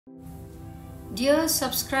Dear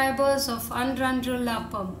subscribers of Antantulla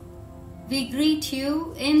Appam, we greet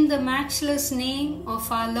you in the matchless name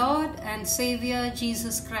of our Lord and Savior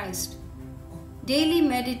Jesus Christ. Daily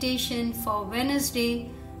meditation for Wednesday,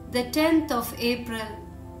 the 10th of April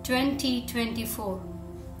 2024.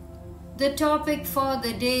 The topic for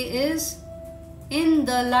the day is In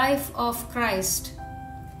the Life of Christ.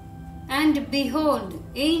 And behold,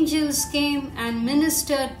 angels came and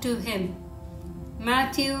ministered to him.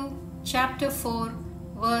 Matthew chapter 4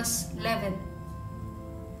 verse 11.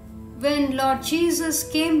 When Lord Jesus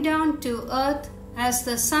came down to earth as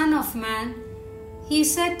the Son of Man, he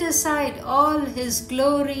set aside all his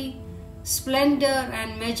glory, splendor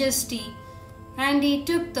and majesty, and he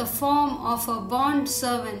took the form of a bond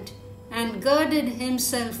servant and girded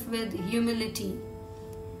himself with humility.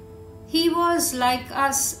 He was like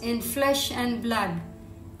us in flesh and blood,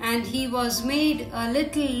 and he was made a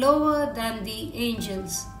little lower than the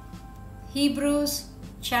angels. Hebrews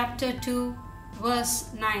chapter 2 verse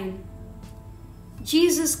 9.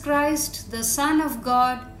 Jesus Christ, the Son of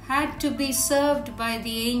God, had to be served by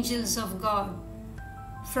the angels of God.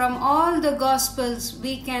 From all the Gospels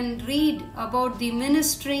we can read about the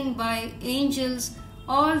ministering by angels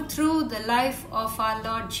all through the life of our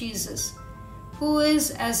Lord Jesus, who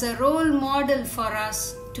is as a role model for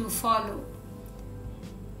us to follow.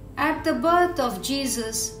 At the birth of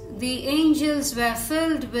Jesus, the angels were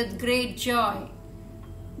filled with great joy.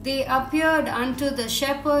 They appeared unto the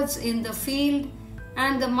shepherds in the field,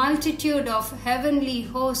 and the multitude of heavenly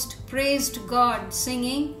hosts praised God,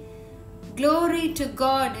 singing, Glory to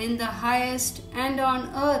God in the highest, and on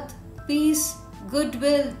earth peace,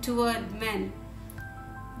 goodwill toward men.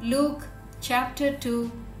 Luke chapter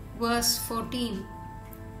 2 verse 14.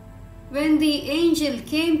 When the angel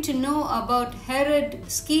came to know about Herod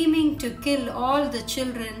scheming to kill all the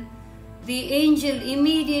children, the angel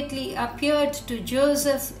immediately appeared to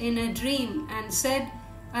Joseph in a dream and said,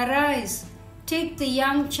 Arise, take the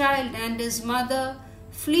young child and his mother,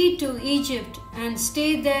 flee to Egypt and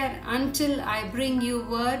stay there until I bring you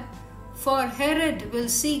word, for Herod will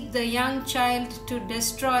seek the young child to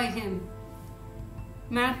destroy him.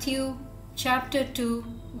 Matthew chapter 2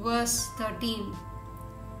 verse 13.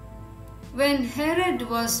 When Herod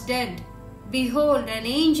was dead, behold, an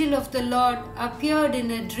angel of the Lord appeared in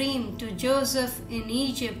a dream to Joseph in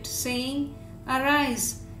Egypt, saying,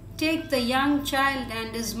 Arise, take the young child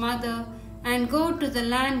and his mother, and go to the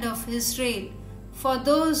land of Israel, for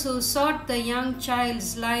those who sought the young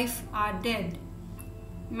child's life are dead.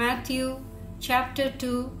 Matthew chapter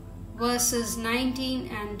 2 verses 19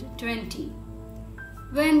 and 20.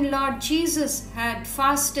 When Lord Jesus had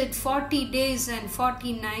fasted 40 days and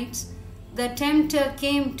 40 nights, the tempter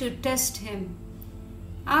came to test him.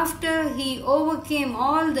 After he overcame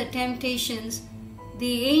all the temptations,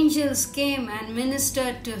 the angels came and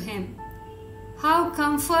ministered to him. How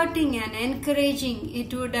comforting and encouraging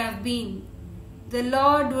it would have been. The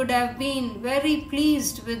Lord would have been very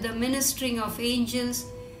pleased with the ministering of angels,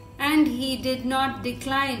 and he did not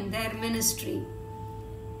decline their ministry.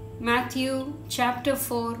 Matthew chapter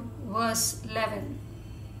 4 verse 11.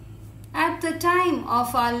 At the time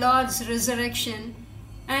of our Lord's resurrection,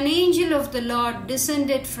 an angel of the Lord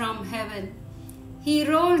descended from heaven. He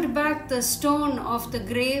rolled back the stone of the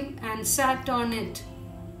grave and sat on it.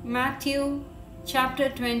 Matthew chapter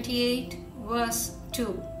 28 verse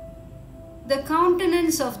 2. The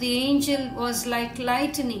countenance of the angel was like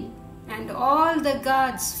lightning, and all the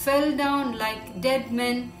guards fell down like dead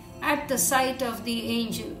men at the sight of the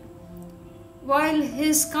angel. While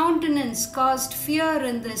his countenance caused fear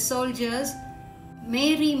in the soldiers,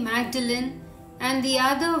 Mary Magdalene and the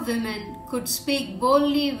other women could speak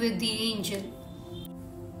boldly with the angel.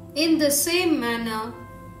 In the same manner,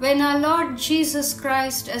 when our Lord Jesus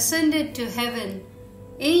Christ ascended to heaven,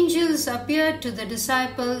 angels appeared to the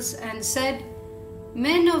disciples and said,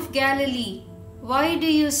 Men of Galilee, why do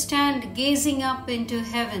you stand gazing up into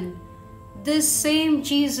heaven? This same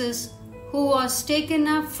Jesus who was taken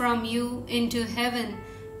up from you into heaven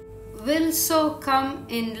will so come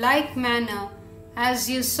in like manner as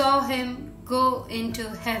you saw him go into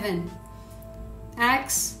heaven.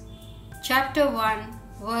 Acts chapter 1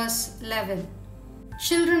 verse 11.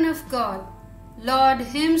 Children of God, Lord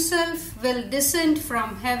himself will descend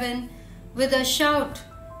from heaven with a shout,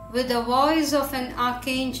 with the voice of an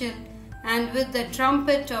archangel, and with the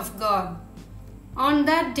trumpet of God. On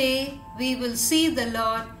that day we will see the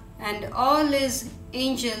Lord and all his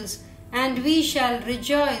angels, and we shall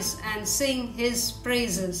rejoice and sing his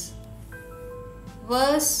praises.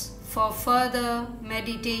 Verse for further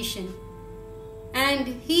meditation. And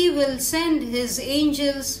he will send his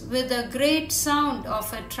angels with a great sound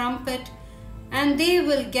of a trumpet, and they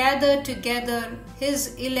will gather together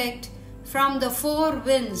his elect from the four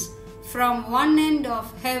winds, from one end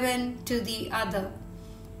of heaven to the other.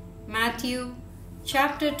 Matthew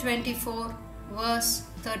chapter 24, verse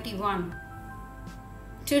 31.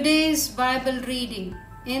 Today's Bible reading: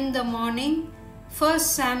 in the morning, 1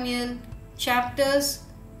 Samuel chapters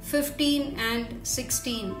 15 and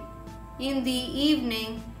 16. In the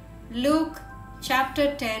evening, Luke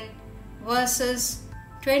chapter 10, verses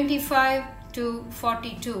 25 to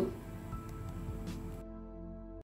 42.